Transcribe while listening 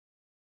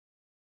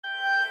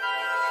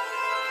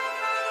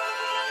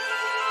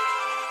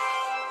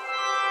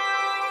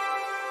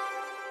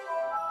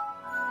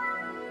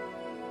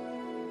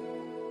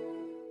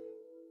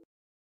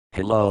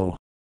Hello.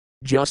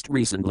 Just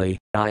recently,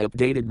 I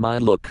updated my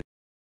look.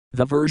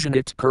 The version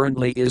it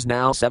currently is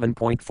now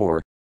 7.4.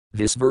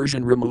 This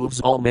version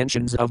removes all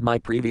mentions of my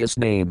previous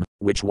name,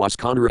 which was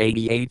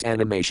Konnor88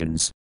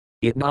 Animations.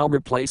 It now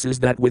replaces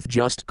that with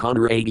just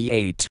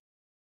Konnor88.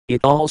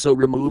 It also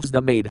removes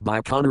the Made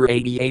by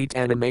Konnor88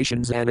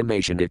 Animations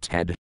animation it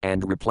had,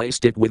 and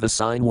replaced it with a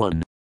sign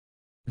 1.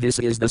 This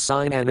is the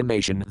sign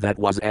animation that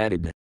was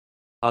added.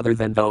 Other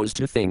than those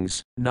two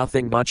things,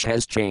 nothing much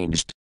has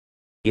changed.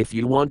 If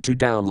you want to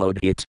download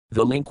it,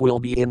 the link will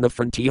be in the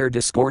Frontier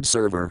Discord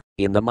server,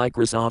 in the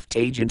Microsoft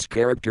Agent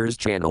Characters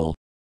channel.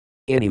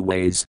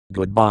 Anyways,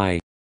 goodbye.